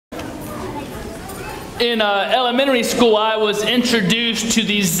In elementary school, I was introduced to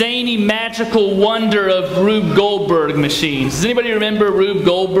the zany magical wonder of Rube Goldberg machines. Does anybody remember Rube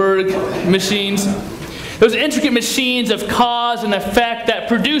Goldberg machines? Those intricate machines of cause and effect that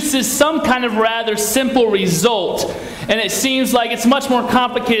produces some kind of rather simple result. And it seems like it's much more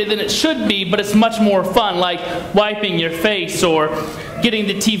complicated than it should be, but it's much more fun, like wiping your face or getting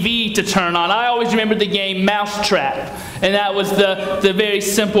the TV to turn on. I always remember the game Mousetrap, and that was the very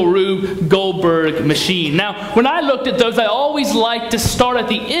simple Rube Goldberg machine. Now, when I looked at those, I always liked to start at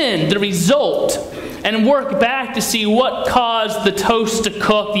the end, the result, and work back to see what caused the toast to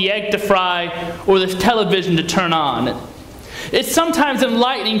cook, the egg to fry, or the television to turn on. It's sometimes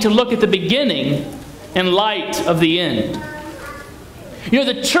enlightening to look at the beginning in light of the end. You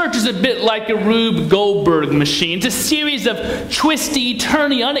know, the church is a bit like a Rube Goldberg machine. It's a series of twisty,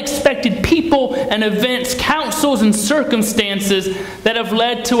 turny, unexpected people and events, counsels and circumstances that have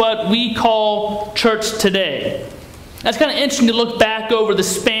led to what we call church today. It's kind of interesting to look back over the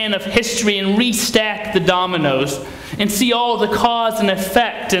span of history and restack the dominoes and see all the cause and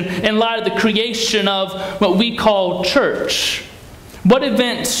effect in light of the creation of what we call church. What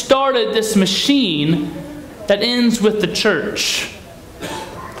event started this machine that ends with the church?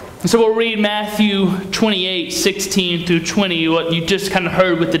 And so we'll read Matthew 28:16 through 20, what you just kind of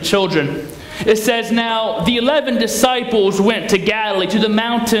heard with the children. It says, "Now the 11 disciples went to Galilee, to the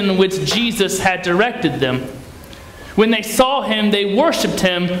mountain which Jesus had directed them. When they saw him, they worshipped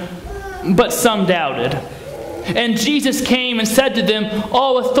him, but some doubted. And Jesus came and said to them,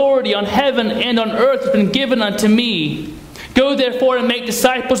 'All authority on heaven and on earth has been given unto me. Go therefore and make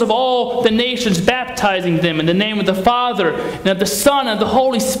disciples of all the nations, baptizing them in the name of the Father and of the Son and of the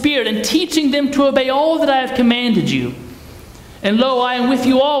Holy Spirit, and teaching them to obey all that I have commanded you. And lo, I am with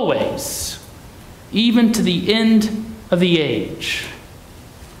you always, even to the end of the age.'"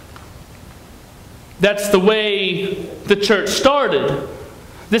 That's the way the church started.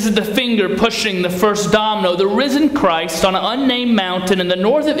 This is the finger pushing the first domino. The risen Christ on an unnamed mountain in the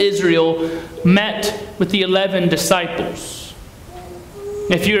north of Israel met with the 11 disciples.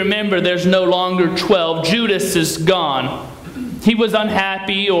 If you remember, there's no longer 12. Judas is gone. He was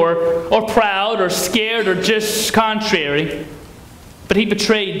unhappy or proud or scared or just contrary. But he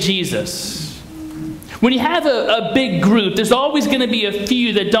betrayed Jesus. When you have a big group, there's always going to be a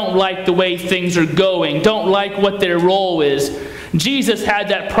few that don't like the way things are going, don't like what their role is. Jesus had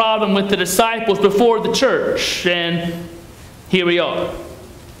that problem with the disciples before the church, and here we are.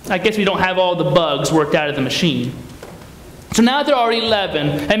 I guess we don't have all the bugs worked out of the machine. So now there are 11,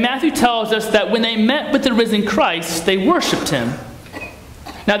 and Matthew tells us that when they met with the risen Christ, they worshipped him.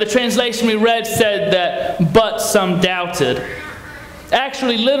 Now the translation we read said that, "but some doubted."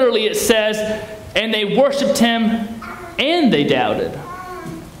 Actually, literally it says, "and they worshipped him and they doubted."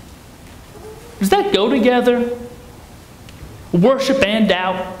 Does that go together? Worship and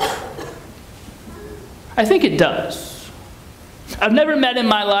doubt? I think it does. I've never met in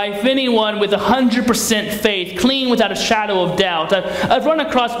my life anyone with 100% faith, clean without a shadow of doubt. I've run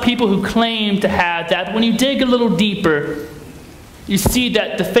across people who claim to have that, but when you dig a little deeper, you see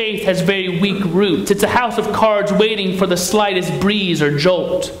that the faith has very weak roots. It's a house of cards waiting for the slightest breeze or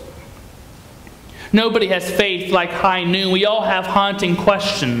jolt. Nobody has faith like high noon. We all have haunting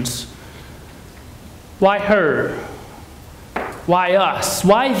questions. Why her? Why us?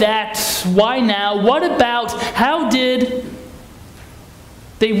 Why that? Why now? What about? How did?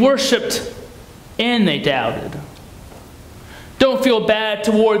 They worshipped and they doubted. Don't feel bad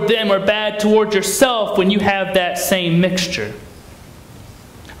toward them or bad toward yourself when you have that same mixture.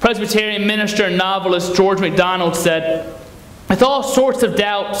 Presbyterian minister and novelist George MacDonald said, "With all sorts of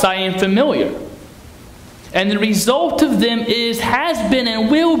doubts I am familiar. And the result of them has been,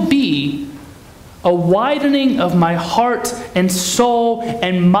 and will be a widening of my heart and soul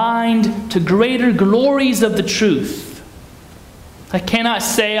and mind to greater glories of the truth. I cannot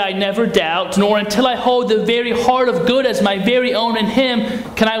say I never doubt, nor until I hold the very heart of good as my very own in him,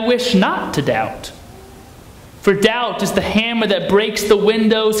 can I wish not to doubt. For doubt is the hammer that breaks the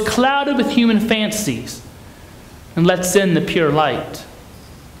windows clouded with human fancies and lets in the pure light."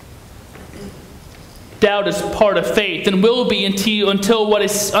 Doubt is part of faith and will be until what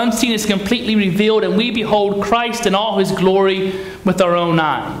is unseen is completely revealed and we behold Christ in all his glory with our own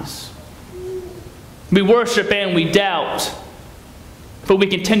eyes. We worship and we doubt, but we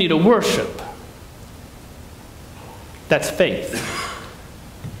continue to worship. That's faith.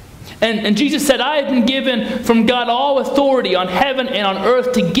 And Jesus said, "I have been given from God all authority on heaven and on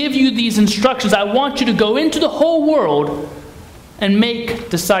earth to give you these instructions. I want you to go into the whole world and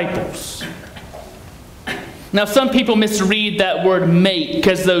make disciples." Now, some people misread that word make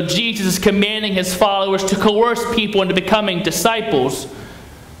as though Jesus is commanding his followers to coerce people into becoming disciples.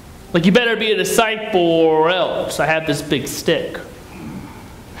 Like, you better be a disciple or else I have this big stick.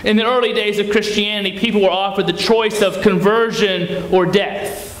 In the early days of Christianity, people were offered the choice of conversion or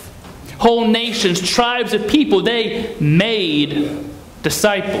death. Whole nations, tribes of people, they made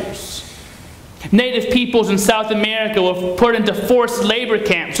disciples. Native peoples in South America were put into forced labor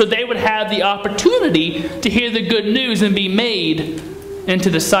camps so they would have the opportunity to hear the good news and be made into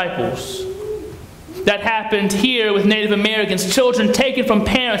disciples. That happened here with Native Americans, children taken from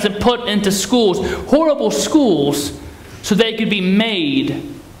parents and put into schools, horrible schools, so they could be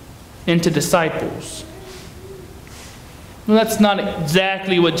made into disciples. Well, that's not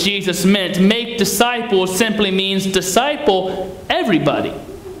exactly what Jesus meant. Make disciples simply means disciple everybody.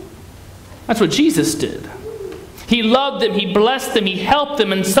 That's what Jesus did. He loved them, he blessed them, he helped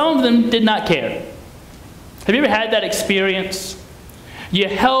them, and some of them did not care. Have you ever had that experience? You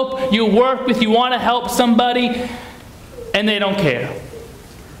help, you work with, you want to help somebody, and they don't care.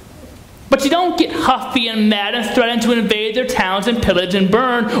 But you don't get huffy and mad and threaten to invade their towns and pillage and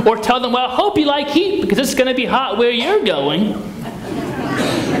burn, or tell them, well, I hope you like heat because it's going to be hot where you're going.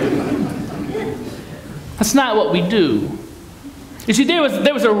 That's not what we do. You see, there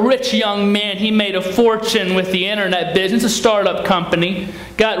was a rich young man. He made a fortune with the internet business, a startup company,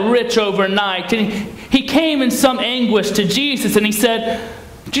 got rich overnight. And he came in some anguish to Jesus and he said,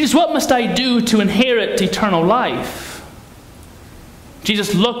 Jesus, what must I do to inherit eternal life?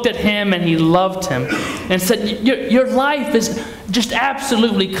 Jesus looked at him and he loved him and said, your life is just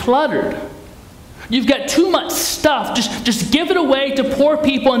absolutely cluttered. You've got too much stuff. Just give it away to poor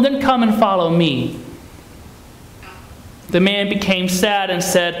people and then come and follow me. The man became sad and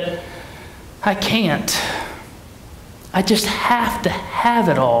said, I can't. I just have to have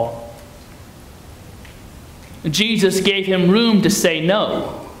it all. Jesus gave him room to say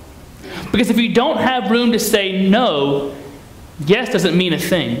no. Because if you don't have room to say no, yes doesn't mean a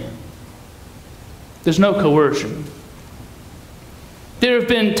thing. There's no coercion. There have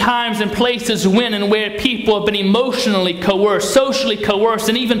been times and places when and where people have been emotionally coerced, socially coerced,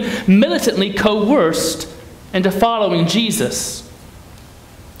 and even militantly coerced into following Jesus.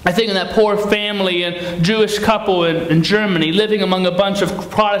 I think of that poor family and Jewish couple in Germany living among a bunch of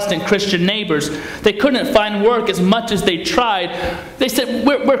Protestant Christian neighbors. They couldn't find work as much as they tried. They said,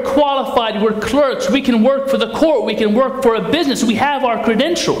 we're qualified, we're clerks, we can work for the court, we can work for a business, we have our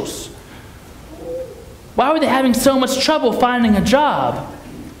credentials. Why were they having so much trouble finding a job?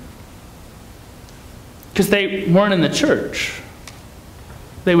 Because they weren't in the church.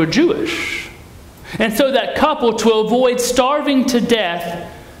 They were Jewish. And so that couple, to avoid starving to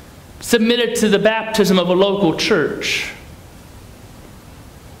death, submitted to the baptism of a local church.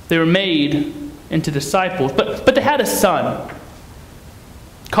 They were made into disciples. But they had a son,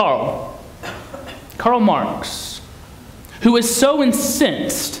 Karl Marx, who was so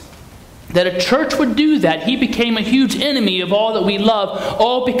incensed that a church would do that, he became a huge enemy of all that we love,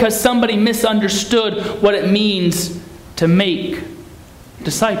 all because somebody misunderstood what it means to make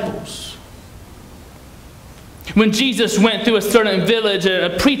disciples. When Jesus went through a certain village,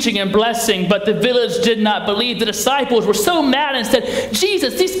 preaching and blessing, but the village did not believe, the disciples were so mad and said,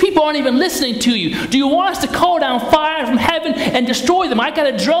 Jesus, these people aren't even listening to you. Do you want us to call down fire from heaven and destroy them? I got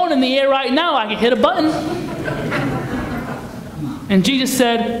a drone in the air right now. I can hit a button. And Jesus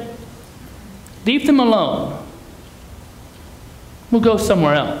said, leave them alone. We'll go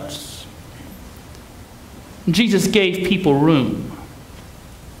somewhere else. And Jesus gave people room.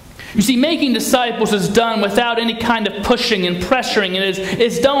 You see, making disciples is done without any kind of pushing and pressuring.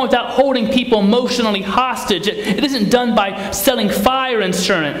 It's done without holding people emotionally hostage. It isn't done by selling fire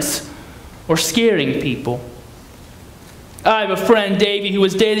insurance or scaring people. I have a friend, Davey, who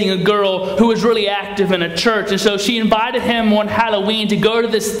was dating a girl who was really active in a church. And so she invited him on Halloween to go to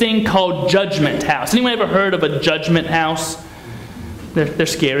this thing called Judgment House. Anyone ever heard of a Judgment House? They're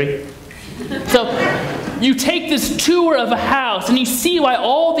scary. So you take this tour of a house and you see why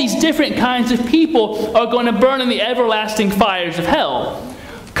all these different kinds of people are going to burn in the everlasting fires of hell.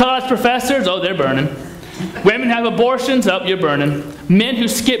 College professors, oh, they're burning. Women have abortions, oh, you're burning. Men who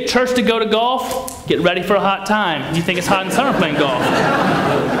skip church to go to golf, get ready for a hot time. You think it's hot in summer playing golf.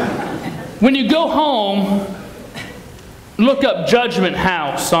 When you go home, look up Judgment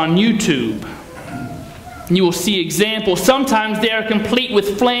House on YouTube. You will see examples. Sometimes they are complete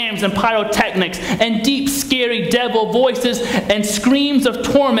with flames and pyrotechnics and deep, scary devil voices and screams of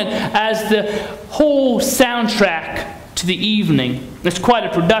torment as the whole soundtrack to the evening. It's quite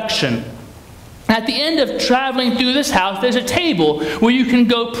a production. At the end of traveling through this house, there's a table where you can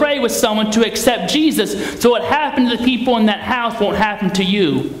go pray with someone to accept Jesus, so what happened to the people in that house won't happen to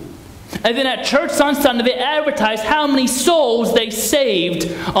you. And then at church on Sunday, they advertise how many souls they saved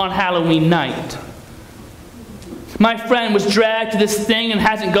on Halloween night. My friend was dragged to this thing and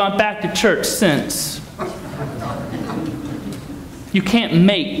hasn't gone back to church since. You can't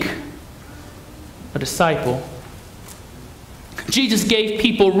make a disciple. Jesus gave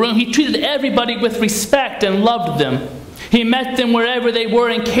people room. He treated everybody with respect and loved them. He met them wherever they were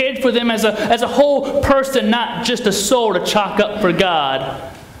and cared for them as a whole person, not just a soul to chalk up for God.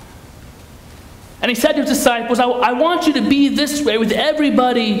 And he said to his disciples, I want you to be this way with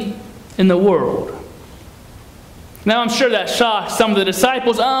everybody in the world. Now I'm sure that shocked some of the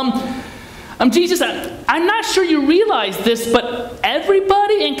disciples. Jesus, I'm not sure you realize this, but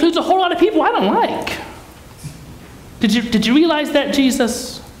everybody includes a whole lot of people I don't like. Did you realize that,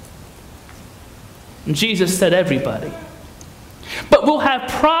 Jesus? And Jesus said everybody. But we'll have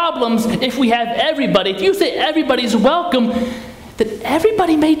problems if we have everybody. If you say everybody's welcome, then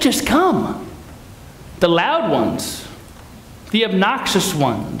everybody may just come. The loud ones, the obnoxious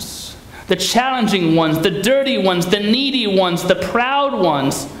ones, the challenging ones, the dirty ones, the needy ones, the proud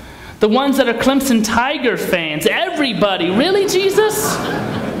ones, the ones that are Clemson Tiger fans. Everybody. Really, Jesus?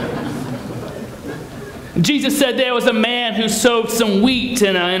 Jesus said there was a man who sowed some wheat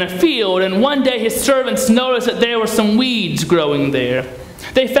in a field, and one day his servants noticed that there were some weeds growing there.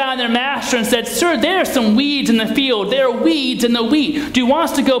 They found their master and said, "Sir, there are some weeds in the field. There are weeds in the wheat. Do you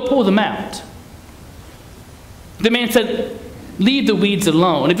want us to go pull them out?" The man said, "Leave the weeds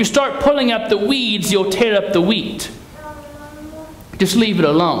alone. If you start pulling up the weeds, you'll tear up the wheat. Just leave it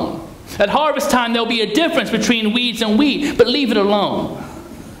alone. At harvest time, there'll be a difference between weeds and wheat, but leave it alone.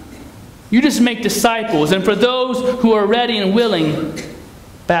 You just make disciples, and for those who are ready and willing,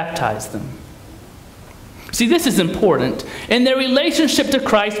 baptize them." See, this is important. In their relationship to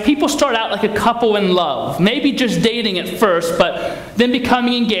Christ, people start out like a couple in love. Maybe just dating at first, but then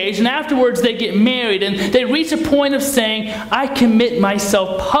becoming engaged. And afterwards, they get married. And they reach a point of saying, I commit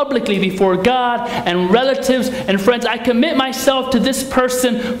myself publicly before God and relatives and friends. I commit myself to this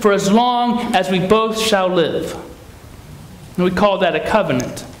person for as long as we both shall live. And we call that a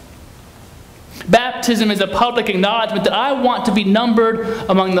covenant. Baptism is a public acknowledgement that I want to be numbered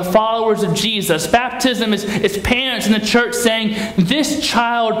among the followers of Jesus. Baptism is parents in the church saying, this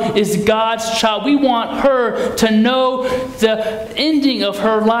child is God's child. We want her to know the ending of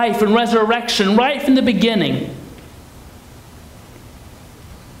her life and resurrection right from the beginning.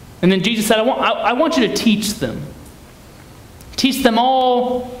 And then Jesus said, I want you to teach them. Teach them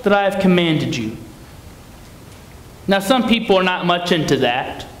all that I have commanded you. Now, some people are not much into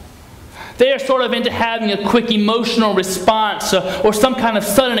that. They are sort of into having a quick emotional response or some kind of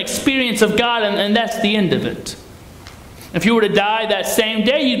sudden experience of God, and that's the end of it. If you were to die that same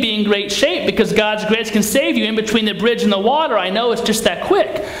day, you'd be in great shape because God's grace can save you in between the bridge and the water. I know it's just that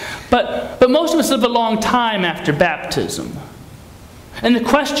quick. But most of us live a long time after baptism. And the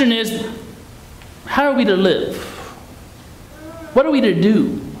question is, how are we to live? What are we to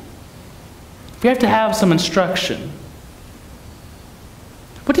do? We have to have some instruction.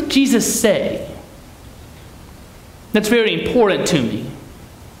 What did Jesus say? That's very important to me.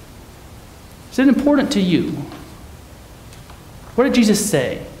 Is it important to you? What did Jesus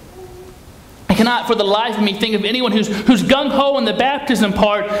say? I cannot for the life of me think of anyone who's gung-ho in the baptism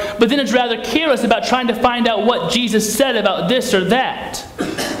part, but then is rather careless about trying to find out what Jesus said about this or that.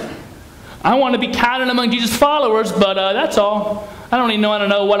 I want to be counted among Jesus' followers, but that's all. I don't even want to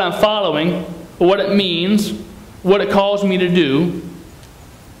know what I'm following, or what it means, what it calls me to do.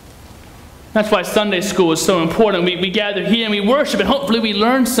 That's why Sunday school is so important. We gather here and we worship, and hopefully we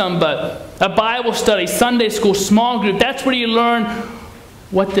learn some, but a Bible study, Sunday school, small group, that's where you learn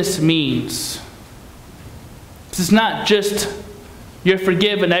what this means. This is not just you're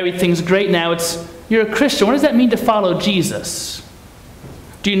forgiven, everything's great now. It's you're a Christian. What does that mean to follow Jesus?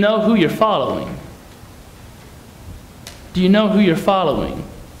 Do you know who you're following? Do you know who you're following?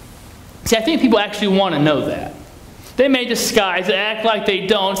 See, I think people actually want to know that. They may disguise it, act like they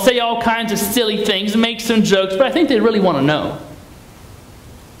don't, say all kinds of silly things, make some jokes, but I think they really want to know.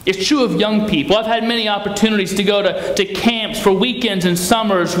 It's true of young people. I've had many opportunities to go to camps for weekends and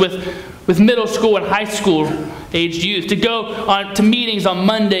summers with middle school and high school aged youth, to go to meetings on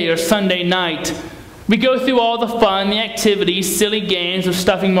Monday or Sunday night. We go through all the fun, the activities, silly games of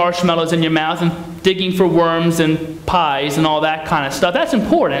stuffing marshmallows in your mouth and digging for worms and pies and all that kind of stuff. That's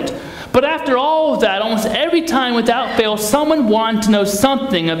important. But after all of that, almost every time without fail, someone wanted to know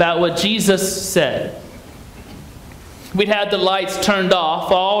something about what Jesus said. we'd have the lights turned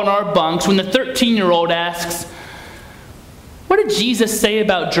off, all in our bunks, when the 13-year-old asks, "What did Jesus say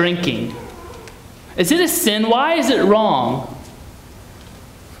about drinking? Is it a sin? Why is it wrong?"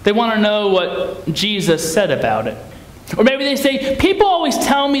 They want to know what Jesus said about it. Or maybe they say, "People always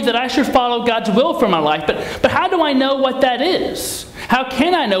tell me that I should follow God's will for my life, but how do I know what that is? How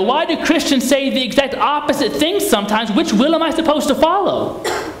can I know? Why do Christians say the exact opposite things sometimes? Which will am I supposed to follow?"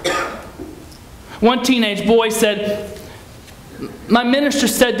 One teenage boy said, "My minister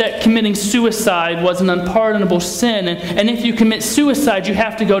said that committing suicide was an unpardonable sin, and if you commit suicide, you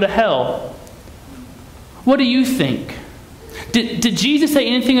have to go to hell. What do you think? Did Jesus say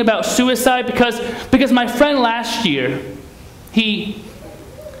anything about suicide? Because my friend last year,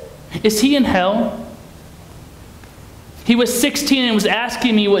 is he in hell? He was 16 and was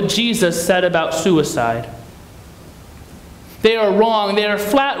asking me what Jesus said about suicide." They are wrong. They are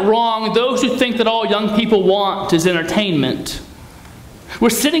flat wrong. Those who think that all young people want is entertainment. We're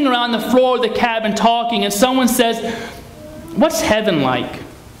sitting around the floor of the cabin talking, and someone says, "What's heaven like?"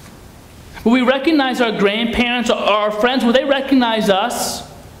 Will we recognize our grandparents or our friends? Will they recognize us?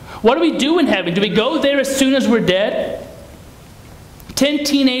 What do we do in heaven? Do we go there as soon as we're dead? 10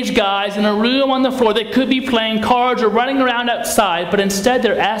 teenage guys in a room on the floor. They could be playing cards or running around outside, but instead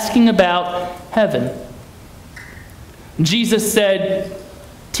they're asking about heaven. Jesus said,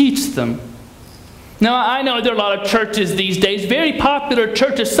 "Teach them." Now, I know there are a lot of churches these days, very popular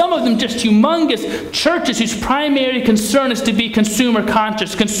churches, some of them just humongous churches whose primary concern is to be consumer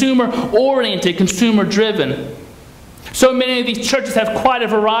conscious, consumer oriented, consumer driven. So many of these churches have quite a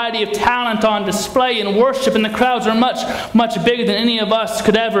variety of talent on display in worship, and the crowds are much, much bigger than any of us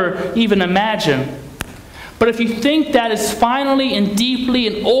could ever even imagine. But if you think that is finally and deeply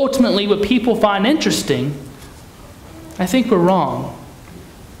and ultimately what people find interesting, I think we're wrong.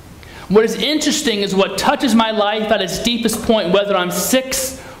 What is interesting is what touches my life at its deepest point, whether I'm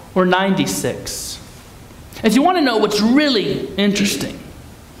 6 or 96. If you want to know what's really interesting,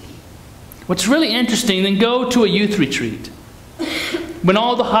 then go to a youth retreat. When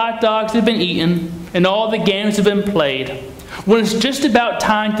all the hot dogs have been eaten and all the games have been played, when it's just about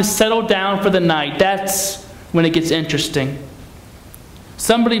time to settle down for the night, that's when it gets interesting.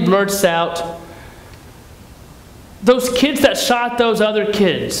 Somebody blurts out, "Those kids that shot those other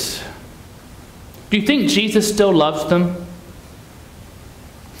kids, do you think Jesus still loves them?"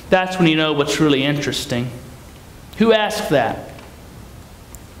 That's when you know what's really interesting. Who asked that?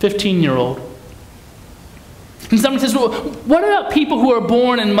 15-year-old. And someone says, "Well, what about people who are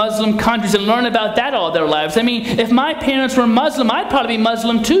born in Muslim countries and learn about that all their lives? I mean, if my parents were Muslim, I'd probably be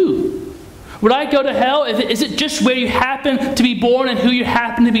Muslim too. Would I go to hell? Is it just where you happen to be born and who you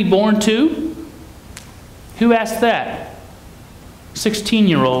happen to be born to?" Who asked that?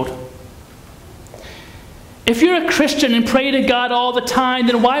 16-year-old. If you're a Christian and pray to God all the time,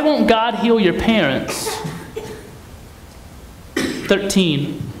 then why won't God heal your parents?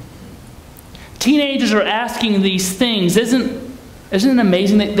 13. Teenagers are asking these things. Isn't it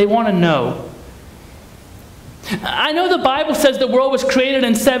amazing that they want to know? I know the Bible says the world was created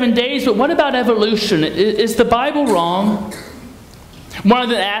in 7 days, but what about evolution? Is the Bible wrong? One of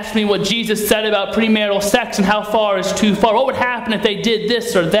them asked me what Jesus said about premarital sex and how far is too far. What would happen if they did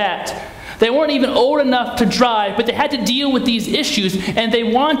this or that? They weren't even old enough to drive, but they had to deal with these issues, and they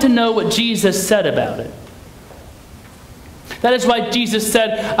wanted to know what Jesus said about it. That is why Jesus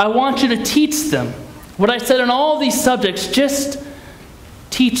said, "I want you to teach them what I said on all these subjects. Just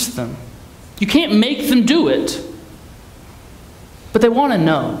teach them." You can't make them do it, but they want to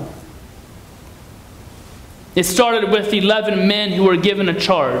know. It started with 11 men who were given a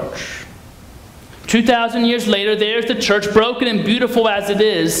charge. 2,000 years later, there's the church, broken and beautiful as it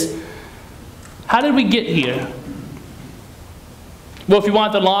is. How did we get here? Well, if you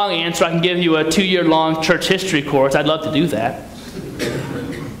want the long answer, I can give you a 2-year-long church history course. I'd love to do that.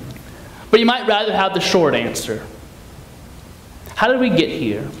 But you might rather have the short answer. How did we get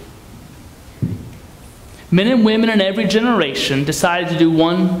here? Men and women in every generation decided to do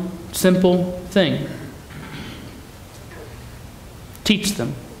one simple thing. Teach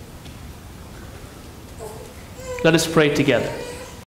them. Let us pray together.